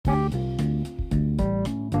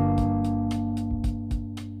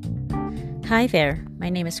Hi there, my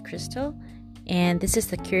name is Crystal, and this is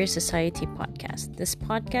the Curious Society podcast. This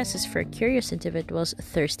podcast is for curious individuals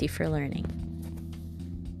thirsty for learning.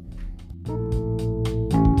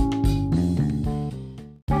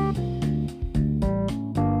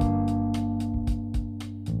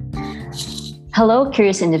 Hello,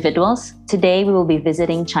 curious individuals. Today we will be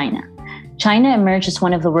visiting China. China emerged as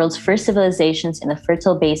one of the world's first civilizations in the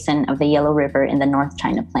fertile basin of the Yellow River in the North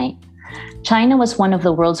China Plain. China was one of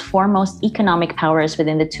the world's foremost economic powers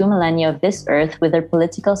within the 2 millennia of this earth, with their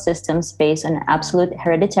political systems based on absolute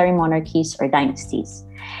hereditary monarchies or dynasties.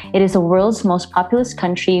 It is the world's most populous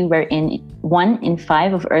country, wherein 1 in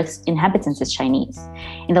 5 of Earth's inhabitants is Chinese.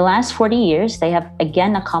 In the last 40 years, they have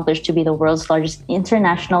again accomplished to be the world's largest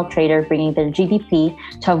international trader, bringing their GDP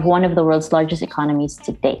to have one of the world's largest economies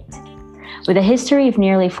to date. With a history of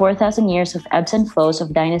nearly 4,000 years of ebbs and flows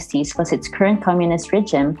of dynasties plus its current communist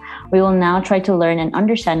regime, we will now try to learn and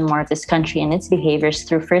understand more of this country and its behaviors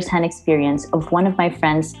through first-hand experience of one of my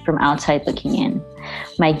friends from outside looking in.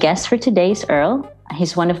 My guest for today is Earl.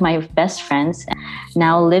 He's one of my best friends,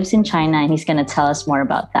 now lives in China, and he's going to tell us more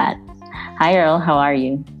about that. Hi, Earl. How are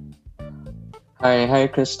you? Hi,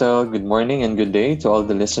 Crystal. Good morning and good day to all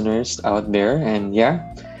the listeners out there. And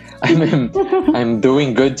I'm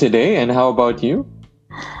doing good today. And how about you?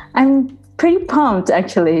 I'm pretty pumped,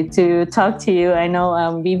 actually, to talk to you. I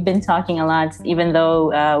know we've been talking a lot, even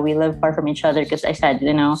though we live far from each other, because I said,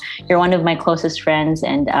 you're one of my closest friends,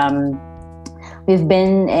 and we've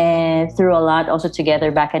been through a lot also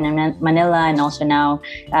together back in Manila, and also now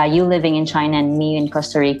you living in China and me in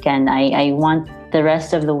Costa Rica. And I want the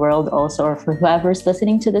rest of the world also, or for whoever's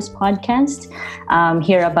listening to this podcast,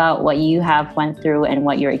 hear about what you have went through and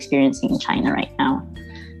what you're experiencing in China right now.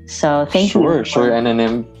 So thank you. Sure. And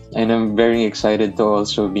I'm very excited to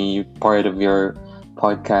also be part of your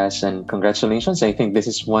podcast, and congratulations. I think this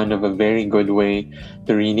is one of a very good way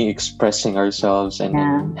to really expressing ourselves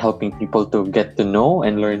and helping people to get to know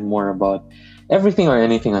and learn more about everything or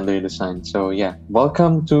anything under the sun. So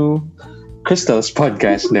welcome to Crystal's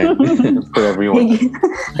podcast then for everyone.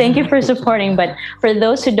 Thank you for supporting. But for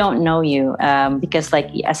those who don't know you, because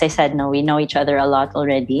as I said, we know each other a lot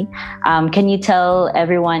already. Can you tell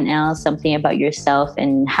everyone else something about yourself,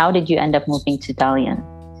 and how did you end up moving to Dalian?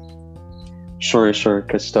 Sure,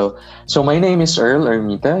 Crystal. So my name is Earl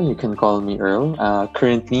Ermita. You can call me Earl.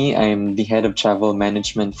 Currently, I'm the head of travel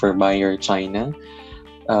management for Bayer China.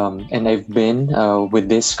 And I've been with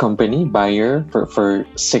this company, Bayer, for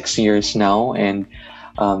 6 years now. And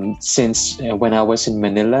since when I was in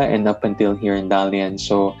Manila and up until here in Dalian.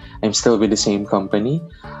 So I'm still with the same company.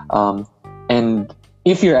 And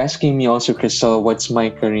if you're asking me also, Crystal, what's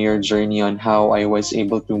my career journey on how I was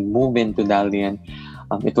able to move into Dalian,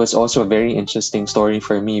 it was also a very interesting story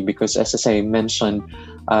for me because, as I mentioned,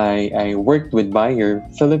 I worked with Bayer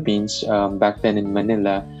Philippines back then in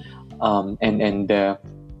Manila. And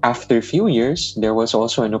after a few years, there was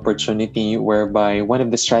also an opportunity whereby one of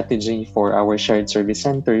the strategy for our shared service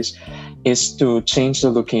centers is to change the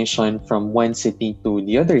location from one city to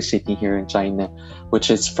the other city here in China, which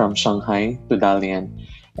is from Shanghai to Dalian.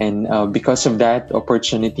 And because of that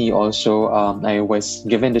opportunity also, I was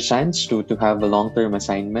given the chance to have a long-term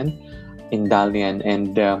assignment in Dalian.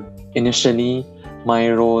 And initially, my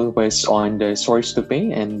role was on the source to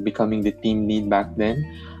pay and becoming the team lead back then.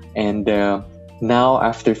 And now,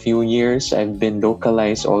 after a few years, I've been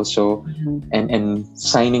localized also and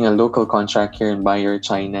signing a local contract here in Bayer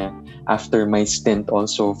China after my stint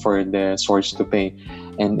also for the source to pay.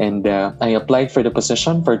 And I applied for the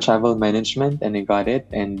position for travel management and I got it.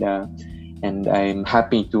 And I'm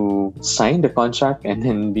happy to sign the contract and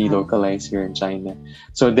then be localized here in China.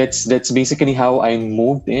 So that's basically how I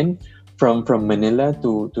moved in from Manila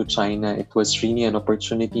to China. It was really an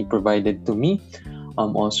opportunity provided to me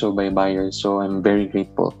also by Bayer. So I'm very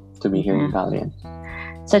grateful to be here in Dalian.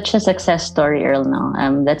 Such a success story, Earl.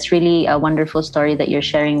 That's really a wonderful story that you're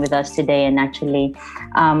sharing with us today. And actually,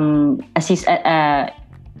 as you said,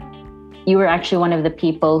 you were actually one of the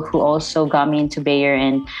people who also got me into Bayer.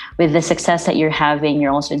 And with the success that you're having,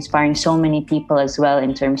 you're also inspiring so many people as well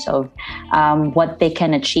in terms of what they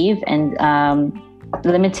can achieve. And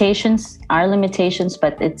limitations are limitations,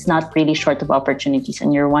 but it's not really short of opportunities.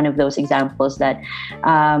 And you're one of those examples that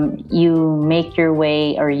you make your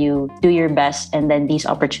way or you do your best, and then these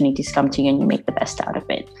opportunities come to you and you make the best out of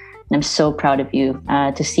it. And I'm so proud of you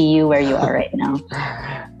to see you where you are right now.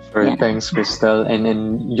 Sure, thanks, Crystal.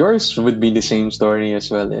 And yours would be the same story as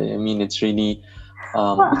well. I mean, it's really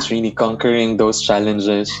conquering those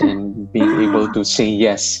challenges and being able to say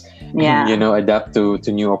yes and, adapt to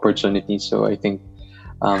new opportunities. So I think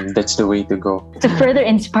that's the way to go. To further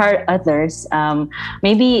inspire others,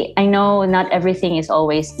 maybe I know not everything is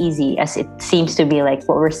always easy as it seems to be. Like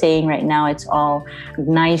what we're saying right now, it's all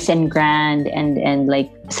nice and grand and like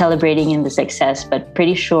celebrating in the success, but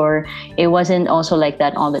pretty sure it wasn't also like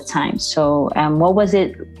that all the time. So what was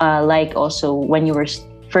it like also when you were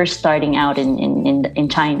first starting out in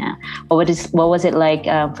China? What was it like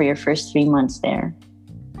for your first 3 months there?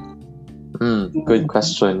 Good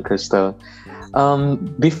question, Crystal.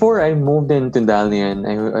 Before I moved into Dalian,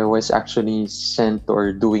 I was actually sent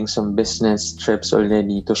or doing some business trips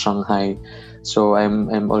already to Shanghai. So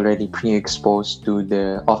I'm already pre-exposed to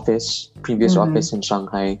the previous office in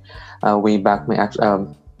Shanghai, way back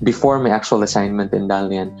before my actual assignment in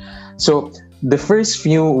Dalian. So the first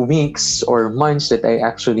few weeks or months that I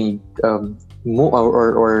actually moved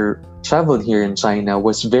or traveled here in China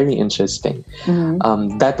was very interesting.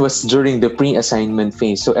 That was during the pre-assignment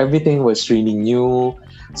phase. So everything was really new,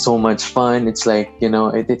 so much fun. It's like,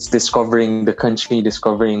 it's discovering the country,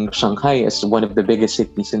 discovering Shanghai as one of the biggest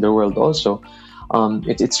cities in the world also.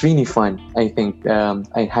 It's really fun. I think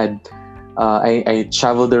I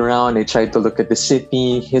traveled around. I tried to look at the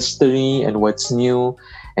city, history, and what's new.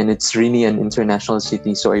 And it's really an international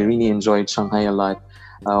city. So I really enjoyed Shanghai a lot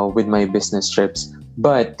with my business trips.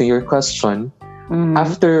 But to your question,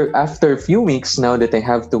 after a few weeks now that I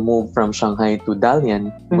have to move from Shanghai to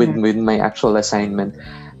Dalian with my actual assignment,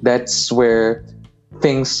 that's where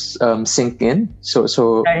things sink in. So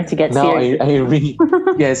starting to get now serious. I really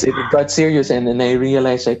yes, it got serious, and I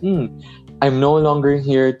realized like I'm no longer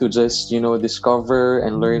here to just discover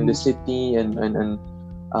and learn the city and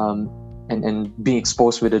be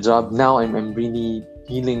exposed with a job. Now I'm really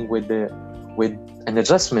dealing with an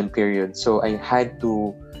adjustment period. So I had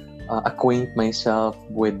to acquaint myself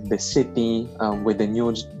with the city, with the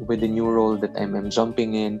new role that I'm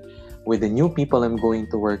jumping in, with the new people I'm going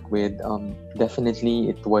to work with. Definitely,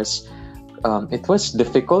 it was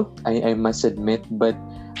difficult. I must admit, but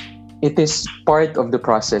it is part of the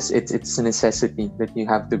process. It's a necessity that you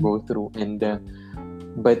have to go through,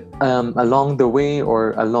 but along the way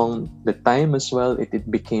or along the time as well,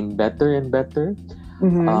 it became better and better.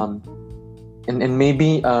 And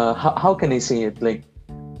maybe how can I say it? Like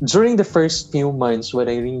during the first few months, what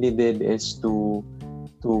I really did is to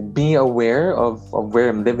be aware of where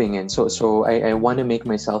I'm living in. So I want to make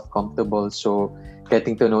myself comfortable. So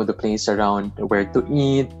getting to know the place around, where to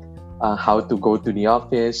eat, how to go to the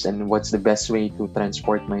office, and what's the best way to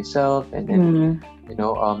transport myself, and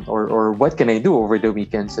or what can I do over the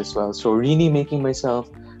weekends as well. So really making myself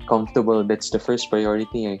comfortable, that's the first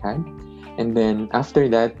priority I had. And then after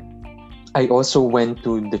that, I also went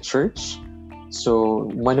to the church. So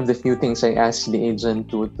one of the few things I asked the agent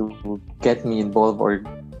to get me involved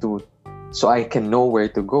so I can know where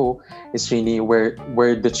to go is really where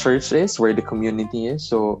the church is, where the community is.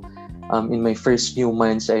 So in my first few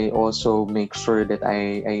months, I also make sure that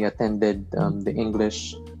I attended the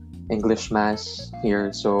English mass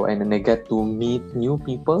here. So and then I get to meet new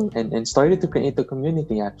people and started to create a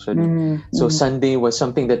community actually. So Sunday was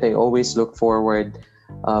something that I always look forward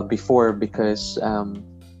before, because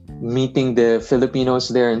meeting the Filipinos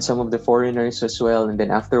there and some of the foreigners as well, and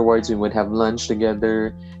then afterwards we would have lunch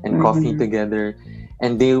together and coffee together,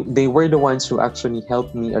 and they were the ones who actually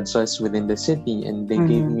helped me adjust within the city, and they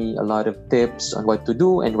gave me a lot of tips on what to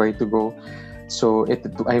do and where to go. So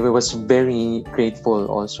I was very grateful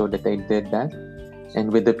also that I did that,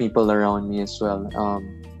 and with the people around me as well.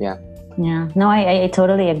 No, I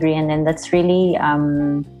totally agree, and then that's really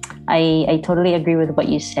I totally agree with what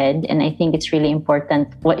you said, and I think it's really important.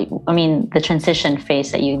 The transition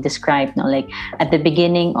phase that you described. No, like at the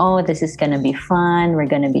beginning, this is gonna be fun. We're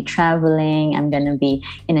gonna be traveling. I'm gonna be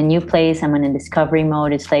in a new place. I'm in discovery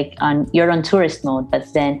mode. It's like you're on tourist mode, but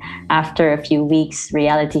then after a few weeks,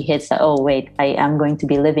 reality hits. That, I am going to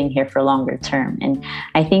be living here for longer term, and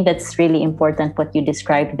I think that's really important what you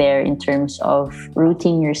described there in terms of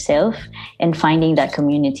rooting yourself and finding that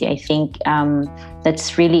community. I think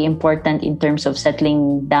that's really important in terms of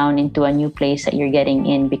settling down into a new place that you're getting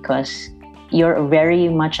in, because you're very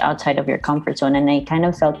much outside of your comfort zone. And I kind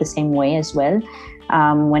of felt the same way as well.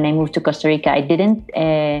 When I moved to Costa Rica, I didn't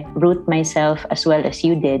root myself as well as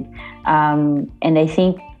you did. And I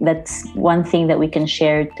think that's one thing that we can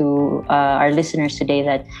share to our listeners today,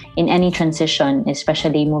 that in any transition,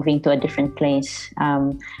 especially moving to a different place,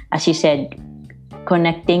 as you said,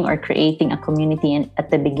 connecting or creating a community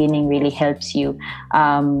at the beginning really helps you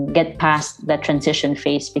get past that transition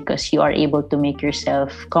phase, because you are able to make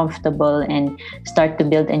yourself comfortable and start to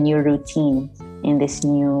build a new routine in this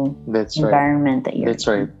new environment that you're in. That's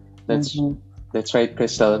right. That's right,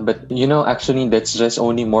 Crystal. But actually, that's just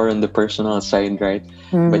only more on the personal side, right?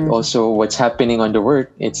 But Mm, also, what's happening on the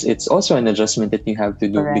work, it's also an adjustment that you have to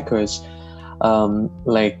do correct. because,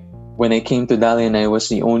 like when I came to Dalian, I was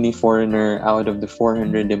the only foreigner out of the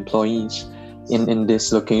 400 employees in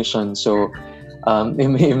this location. So,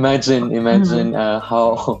 Mhm. imagine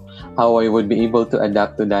how I would be able to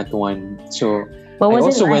adapt to that one. So, What I was it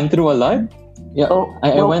also like? went through a lot. Yeah, Oh,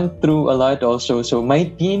 I well, went through a lot also. So my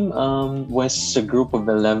team was a group of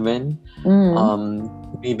 11. mm,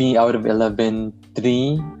 Maybe out of 11,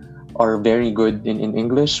 three are very good in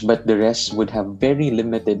English, but the rest would have very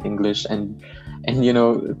limited English. And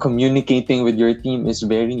communicating with your team is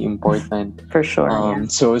very important. for sure. Yeah.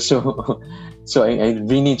 So I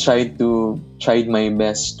really tried my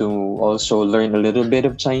best to also learn a little bit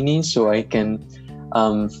of Chinese so I can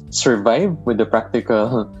survive with the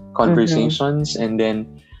practical Mm-hmm. conversations. And then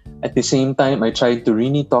at the same time, I tried to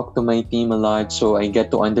really talk to my team a lot so I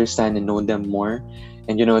get to understand and know them more.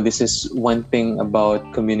 And this is one thing about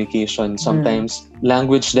communication. Mm, Sometimes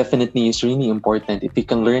language definitely is really important. If you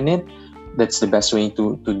can learn it, that's the best way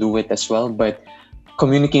to do it as well. But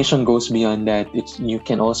communication goes beyond that. You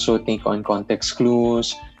can also take on context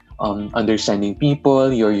clues, understanding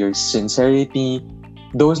people, your sincerity,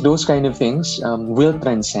 those kind of things will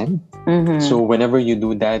transcend. mm-hmm. So whenever you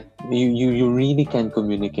do that, you really can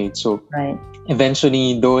communicate. So Right.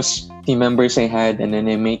 eventually, those team members I had, and then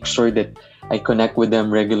I make sure that I connect with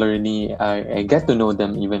them regularly. I get to know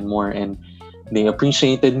them even more, and they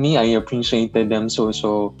appreciated me. I appreciated them.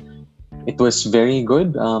 So it was very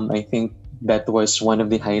good. I think that was one of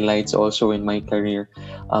the highlights also in my career,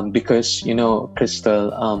 because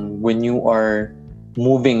Crystal, when you are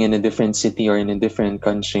moving in a different city or in a different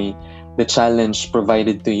country, the challenge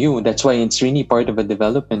provided to you. That's why it's really part of a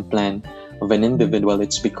development plan of an individual.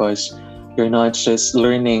 It's because you're not just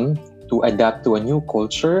learning to adapt to a new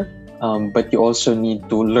culture, but you also need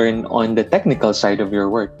to learn on the technical side of your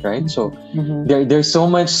work, right? So Mm-hmm. there's so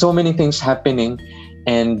many things happening,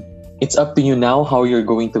 and it's up to you now how you're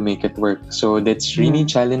going to make it work. So that's really Mm-hmm.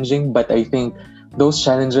 challenging, but I think those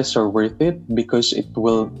challenges are worth it because it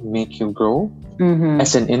will make you grow Mm-hmm.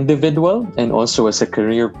 as an individual and also as a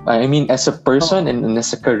career. I mean, as a person Both, and as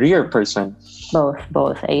a career person.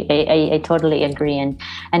 both. I totally agree, and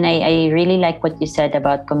I really like what you said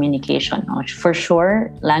about communication. For sure,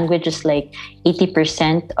 language is like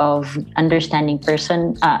 80% of understanding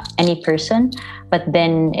any person, but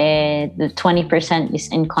then the 20% is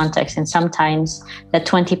in context, and sometimes the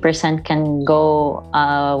 20% can go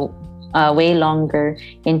way longer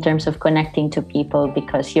in terms of connecting to people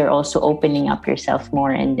because you're also opening up yourself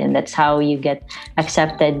more, and that's how you get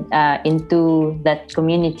accepted into that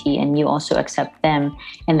community, and you also accept them,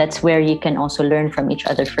 and that's where you can also learn from each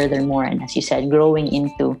other furthermore, and as you said, growing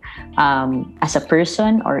into as a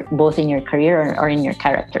person, or both in your career or in your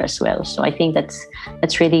character as well. So I think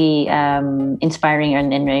that's really inspiring,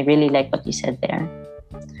 and I really like what you said there.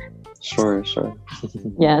 Sure, sure.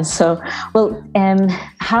 Yeah. So, well,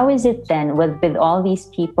 how is it then with all these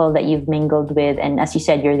people that you've mingled with, and as you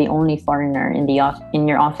said, you're the only foreigner in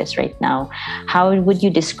your office right now. How would you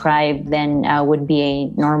describe then would be a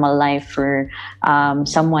normal life for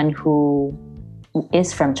someone who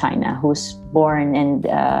is from China, who's born and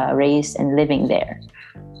raised and living there?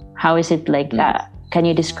 How is it like? Mm. Can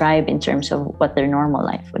you describe in terms of what their normal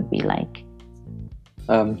life would be like?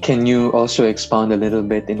 Can you also expound a little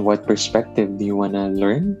bit in what perspective do you want to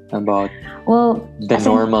learn about Well, the as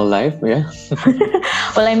in, normal life? Yeah.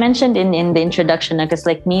 well, I mentioned in the introduction because,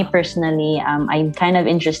 like me personally, I'm kind of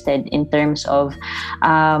interested in terms of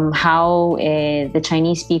how the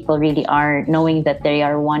Chinese people really are, knowing that they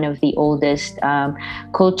are one of the oldest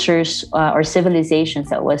cultures or civilizations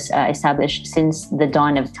that was established since the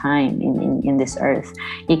dawn of time in this earth.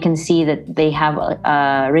 You can see that they have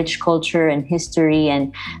a rich culture and history,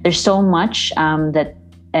 and there's so much that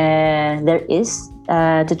there is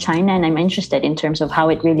to China, and I'm interested in terms of how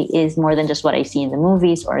it really is more than just what I see in the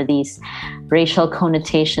movies or these racial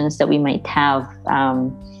connotations that we might have uh,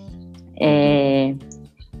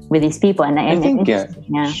 with these people. And I I'm think, yeah, interested.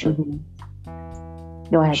 Yeah. sure.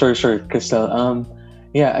 Go ahead. Sure, Crystal.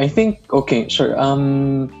 Yeah, I think, okay, sure.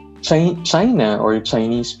 China or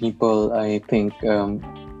Chinese people, I think,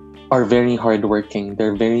 are very hardworking.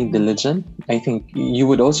 They're very diligent. I think you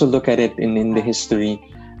would also look at it in the history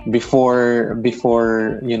before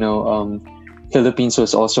Philippines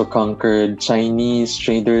was also conquered. Chinese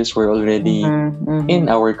traders were already in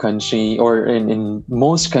our country or in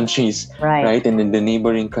most countries, right? And in the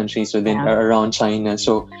neighboring countries within Yeah. around China.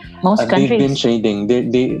 So Most they've been countries. trading.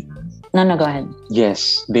 They No, go ahead.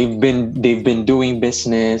 Yes, they've been doing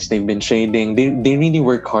business, they've been trading. They really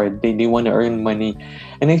work hard. They want to earn money,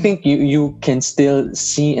 and I think you can still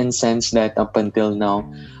see and sense that up until now.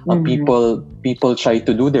 People try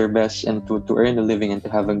to do their best and to earn a living and to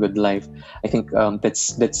have a good life. I think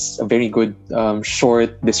that's a very good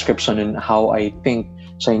short description on how I think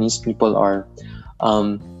Chinese people are.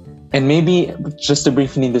 Um, and maybe just to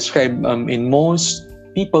briefly describe, in most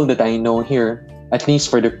people that I know here, at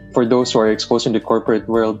least for those who are exposed in the corporate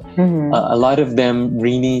world, a lot of them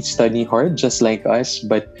really study hard, just like us,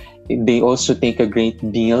 but they also take a great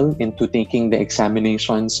deal into taking the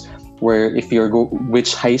examinations. Where if you're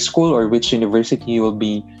which high school or which university you will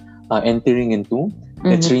be entering into,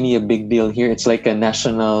 that's really a big deal here. It's like a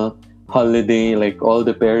national holiday. Like all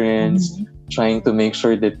the parents trying to make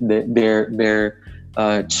sure that their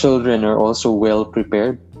children are also well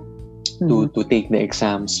prepared to take the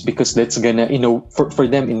exams, because that's gonna, for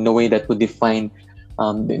them in a way that would define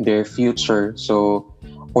their future. So,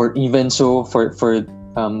 or even so for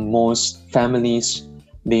most families,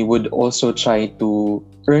 they would also try to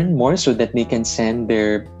earn more so that they can send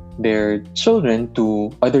their children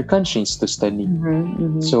to other countries to study.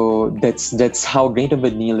 So that's how great of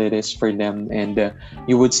a deal it is for them. And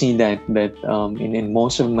you would see that in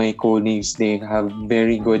most of my colleagues, they have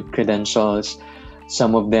very good credentials.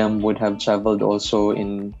 Some of them would have traveled also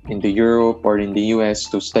in the Europe or in the US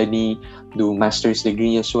to study, do master's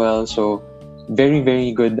degree as well. So very,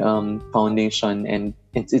 very good foundation, and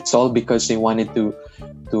it's all because they wanted to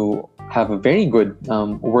have a very good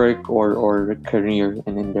work or career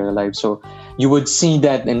in their life. So you would see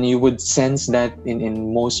that, and you would sense that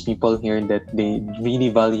in most people here, that they really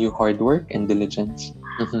value hard work and diligence.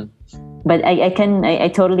 But I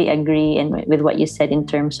totally agree with what you said in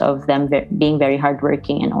terms of them being very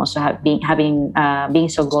hardworking and also being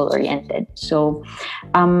so goal oriented. So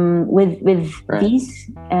with Right.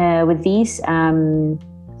 these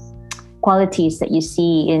qualities that you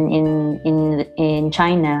see in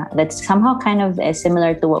China, that's somehow kind of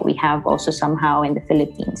similar to what we have also somehow in the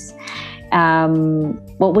Philippines.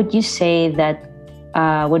 What would you say that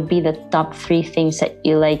would be the top 3 things that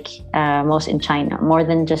you like most in China, more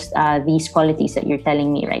than just these qualities that you're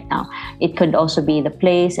telling me right now? It could also be the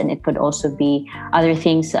place, and it could also be other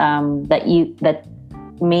things that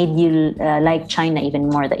made you like China even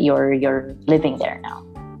more, that you're living there now.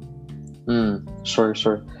 Sure.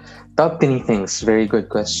 Top 3 things. Very good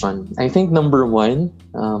question. I think number 1,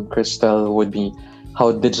 Crystal, would be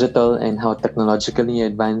how digital and how technologically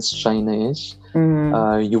advanced China is.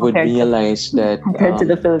 You would realize that compared to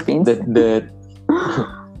the Philippines, that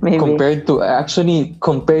maybe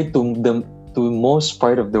compared to most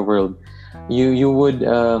part of the world, you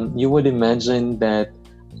would imagine that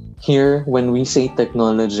here, when we say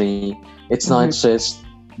technology, it's not just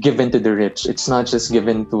given to the rich. It's not just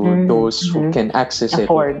given to those who can access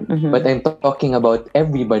afford. But I'm talking about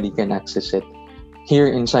everybody can access it. Here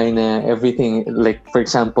in China, everything, like for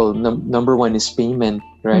example, number 1 is payment,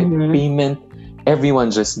 right? Payment,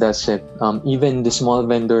 everyone just does it. Even the small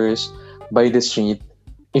vendors by the street,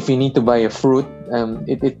 if you need to buy a fruit,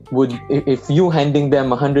 it would, if you handing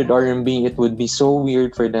them 100 RMB, it would be so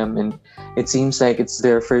weird for them, and it seems like it's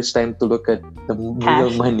their first time to look at the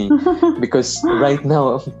real money, because right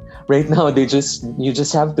now you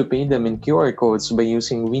just have to pay them in QR codes by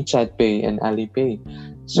using WeChat Pay and Alipay.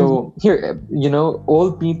 So here,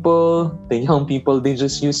 old people, the young people, they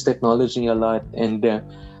just use technology a lot, and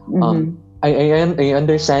I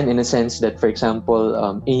understand in a sense that, for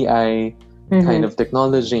example, AI kind of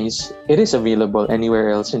technologies, it is available anywhere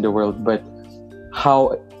else in the world, but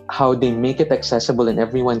how they make it accessible and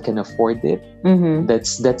everyone can afford it,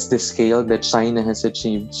 that's the scale that China has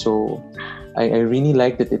achieved. So I really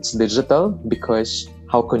like that it's digital, because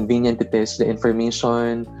how convenient it is, the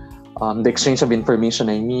information, the exchange of information,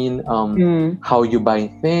 how you buy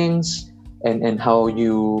things, and how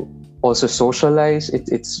you also socialize.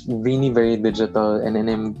 It's really very digital, and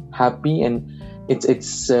I'm happy. And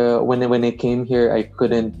it's when I came here, I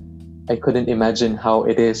couldn't imagine how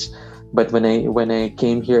it is, but when I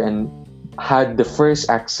came here and had the first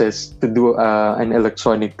access to do an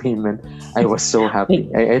electronic payment, I was so happy.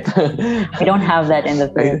 We don't have that in the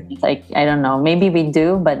Philippines. I don't know, maybe we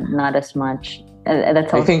do, but not as much.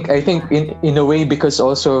 That's I think in a way, because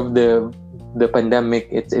also of the pandemic,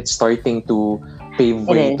 it's starting to pave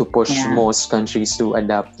way to push most countries to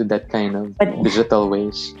adapt to that kind of digital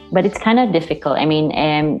ways. But it's kind of difficult. I mean,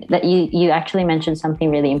 that you actually mentioned something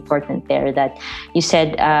really important there, that you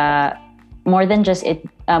said more than just it,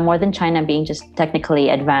 more than China being just technically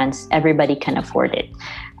advanced, everybody can afford it.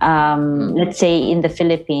 Let's say in the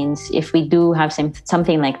Philippines, if we do have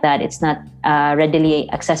something like that, it's not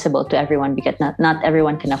readily accessible to everyone because not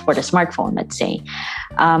everyone can afford a smartphone, let's say.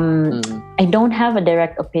 I don't have a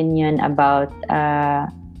direct opinion about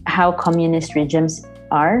how communist regimes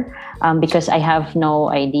are, because I have no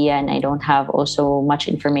idea, and I don't have also much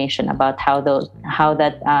information about how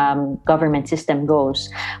that government system goes.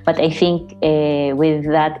 But I think with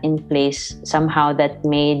that in place, somehow that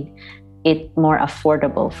made it more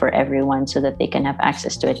affordable for everyone so that they can have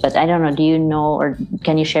access to it. But I don't know, do you know, or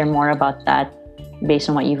can you share more about that based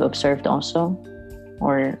on what you've observed also?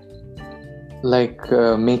 Or like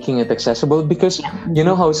making it accessible, because you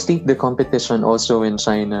know how steep the competition also in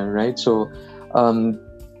China, right? So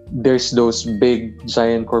there's those big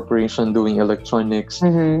giant corporations doing electronics,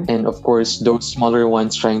 and of course those smaller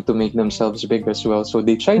ones trying to make themselves big as well, so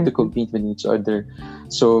they try to compete with each other.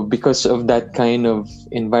 So because of that kind of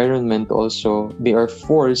environment also, they are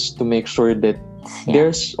forced to make sure that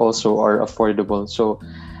theirs also are affordable. So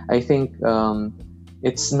I think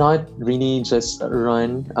it's not really just a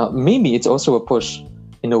run, maybe it's also a push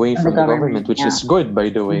in a way from the government, which is good, by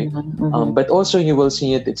the way. But also you will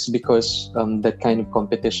see it's because that kind of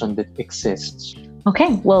competition that exists.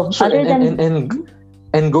 Okay, well, sure, other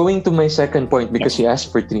and going to my second point, because you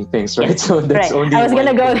asked for three things, right? So that's only I was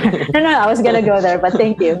gonna go there. No, I was gonna go there, but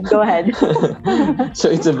thank you. Go ahead. So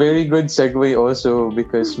it's a very good segue also,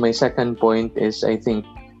 because my second point is, I think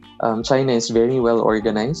China is very well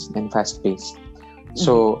organized and fast-paced.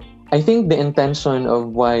 So I think the intention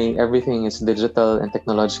of why everything is digital and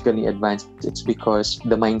technologically advanced, it's because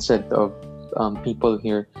the mindset of people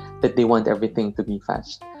here that they want everything to be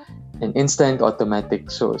fast and instant, automatic.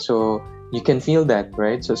 So you can feel that,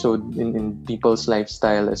 right? So in people's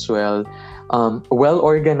lifestyle as well, well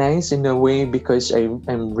organized in a way, because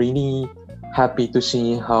I'm really happy to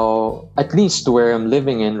see how, at least where I'm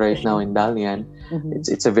living in right now in Dalian,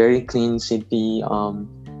 it's a very clean city.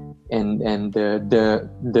 And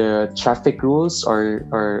the traffic rules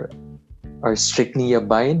are strictly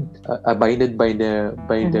abided by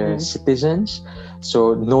the citizens.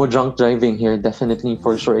 So no drunk driving here, definitely,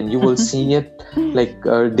 for sure. And you will see it, like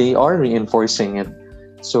they are reinforcing it.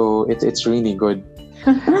 So it's really good.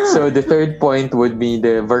 So the third point would be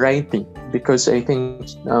the variety, because I think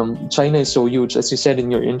China is so huge. As you said in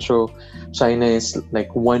your intro, China is like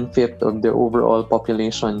 1/5 of the overall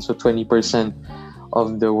population. So 20%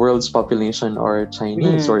 of the world's population are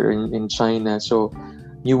Chinese or in China. So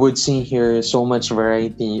you would see here so much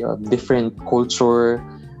variety of different culture,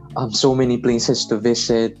 so many places to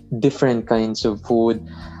visit, different kinds of food.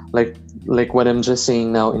 Like what I'm just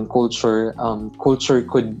saying now in culture, culture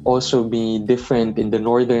could also be different in the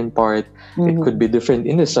northern part. It could be different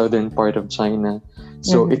in the southern part of China.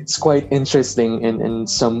 So it's quite interesting, and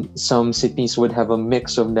some cities would have a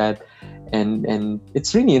mix of that. And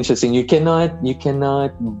it's really interesting. You cannot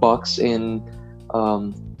box in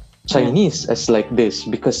Chinese as like this,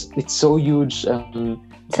 because it's so huge.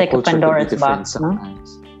 It's like a Pandora's box, no?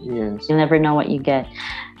 Yes. You'll never know what you get.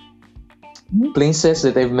 Places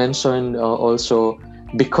that I've mentioned also,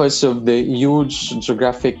 because of the huge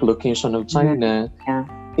geographic location of China,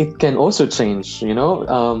 it can also change. You know,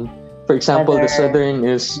 for example, the southern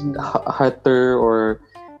is hotter,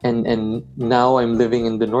 and now I'm living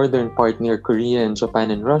in the northern part near Korea and Japan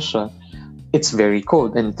and Russia. It's very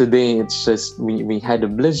cold, and today it's just we had a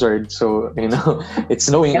blizzard, so you know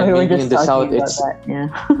it's snowing. And maybe in the south it's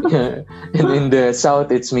and in the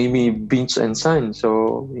south it's maybe beach and sun.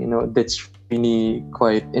 So you know that's really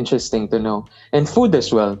quite interesting to know. And food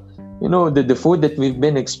as well. You know, the food that we've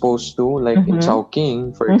been exposed to, like in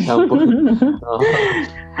Chowking, for example.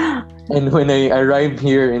 And when I arrived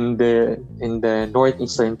here in the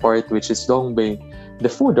northeastern part, which is Dongbei, the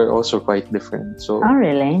food are also quite different. So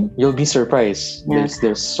really? You'll be surprised. Yeah.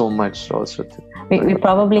 There's so much also. We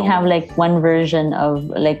probably have like one version of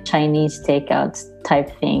like Chinese takeouts type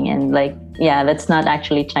thing, and like that's not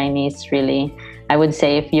actually Chinese really. I would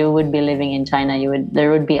say if you would be living in China,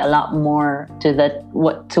 there would be a lot more to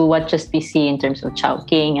what just we see in terms of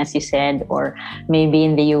Chowking, as you said, or maybe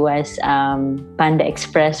in the US, Panda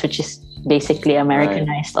Express, which is basically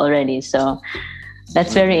Americanized already. So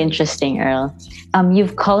that's very interesting, Earl.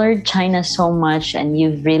 You've colored China so much, and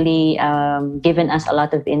you've really given us a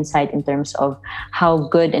lot of insight in terms of how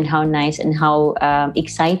good and how nice and how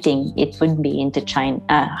exciting it would be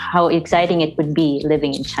how exciting it would be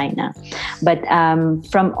living in China. But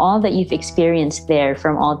from all that you've experienced there,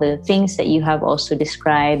 from all the things that you have also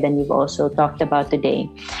described and you've also talked about today,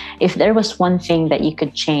 if there was one thing that you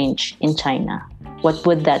could change in China, what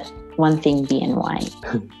would one thing be and why?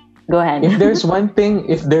 Go ahead. If there's one thing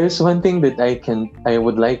that I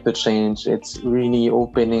would like to change, it's really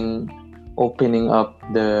opening up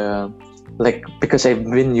the, like, because I've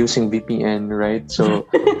been using VPN, right? So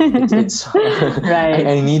it's Right.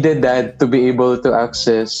 I needed that to be able to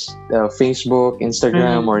access Facebook,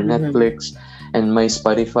 Instagram, or Netflix, and my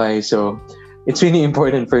Spotify. So it's really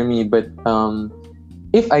important for me. But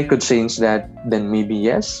if I could change that, then maybe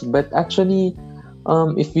yes. But actually,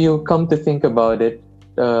 if you come to think about it,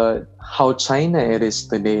 how China it is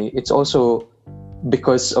today, it's also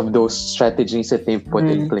because of those strategies that they've put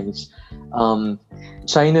in place.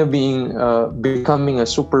 China becoming a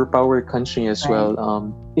superpower country as well.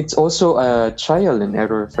 It's also a trial and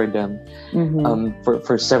error for them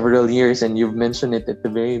for several years. And you've mentioned it at the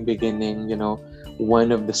very beginning.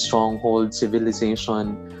 One of the stronghold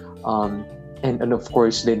civilization, and of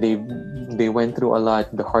course they went through a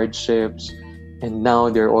lot, the hardships, and now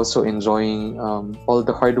they're also enjoying all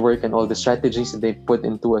the hard work and all the strategies that they put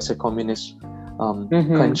into as a communist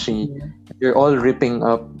country. They're all ripping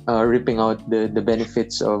out the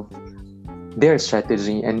benefits of their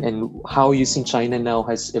strategy, and how you see China now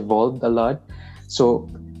has evolved a lot. So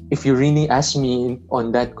if you really ask me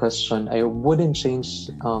on that question, I wouldn't change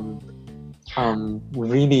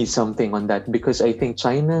really something on that, because I think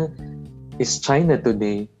China is China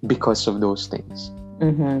today because of those things.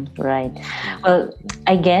 Right. Well,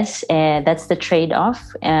 I guess that's the trade-off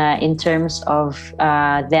in terms of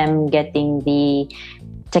them getting the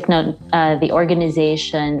the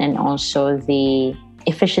organization and also the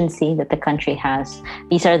efficiency that the country has.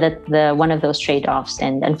 These are the one of those trade-offs,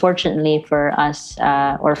 and unfortunately for us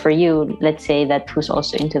or for you, let's say that who's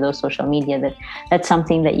also into those social media, that's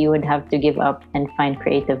something that you would have to give up and find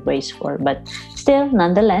creative ways for. But still,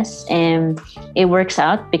 nonetheless, it works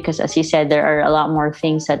out, because as you said, there are a lot more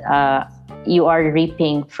things that you are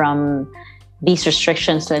reaping from these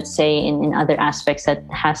restrictions, let's say in other aspects, that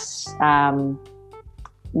has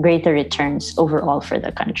greater returns overall for the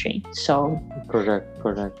country. So correct.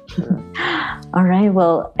 all right,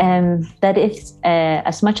 well, that is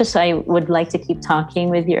as much as I would like to keep talking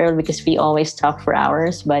with you, Earl, because we always talk for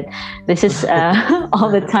hours, but this is all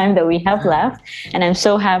the time that we have left. And I'm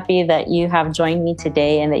so happy that you have joined me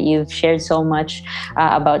today and that you've shared so much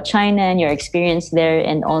about China and your experience there,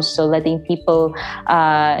 and also letting people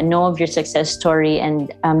know of your success story,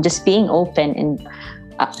 and just being open and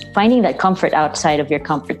finding that comfort outside of your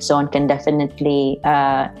comfort zone can definitely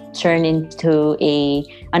turn into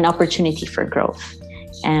an opportunity for growth.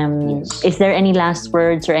 Yes. Is there any last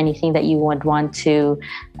words or anything that you would want to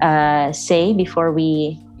say before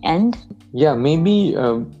we end? Yeah, maybe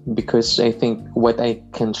because I think what I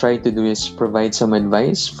can try to do is provide some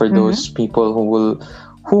advice for those people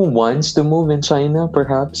who wants to move in China,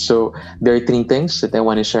 perhaps. So there are 3 things that I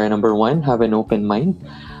want to share. Number 1, have an open mind.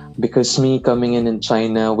 Because me coming in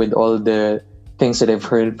China with all the things that I've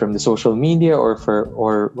heard from the social media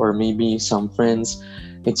or maybe some friends,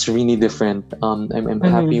 it's really different. I'm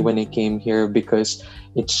happy when I came here because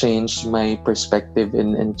it changed my perspective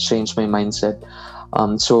and changed my mindset.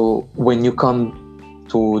 So when you come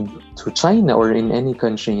to China or in any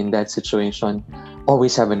country in that situation,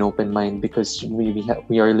 always have an open mind, because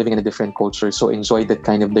we are living in a different culture. So enjoy that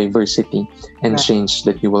kind of diversity and change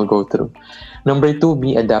that you will go through. Number 2,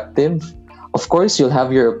 be adaptive. Of course, you'll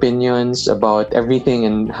have your opinions about everything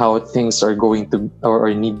and how things are going to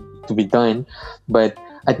or need to be done, but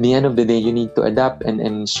at the end of the day, you need to adapt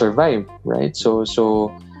and survive, right? So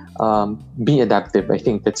be adaptive. I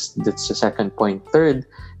think that's the second point. Third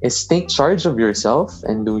is take charge of yourself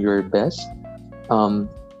and do your best.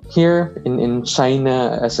 Here in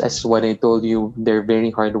China, as what I told you, they're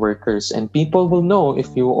very hard workers, and people will know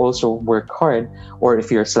if you also work hard or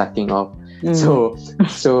if you're slacking off. So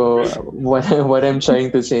what I'm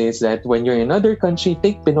trying to say is that when you're in another country,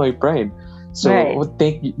 take Pinoy pride. So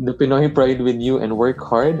take the Pinoy pride with you and work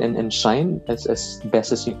hard and shine as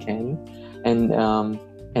best as you can. And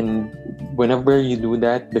whenever you do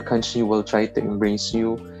that, the country will try to embrace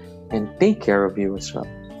you and take care of you as well.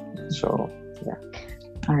 So yeah.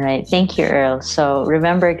 All right. Thank you, Earl. So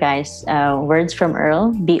remember, guys, words from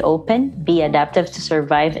Earl: be open, be adaptive to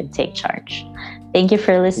survive, and take charge. Thank you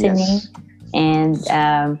for listening. Yes. And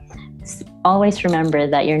always remember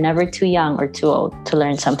that you're never too young or too old to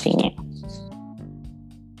learn something new.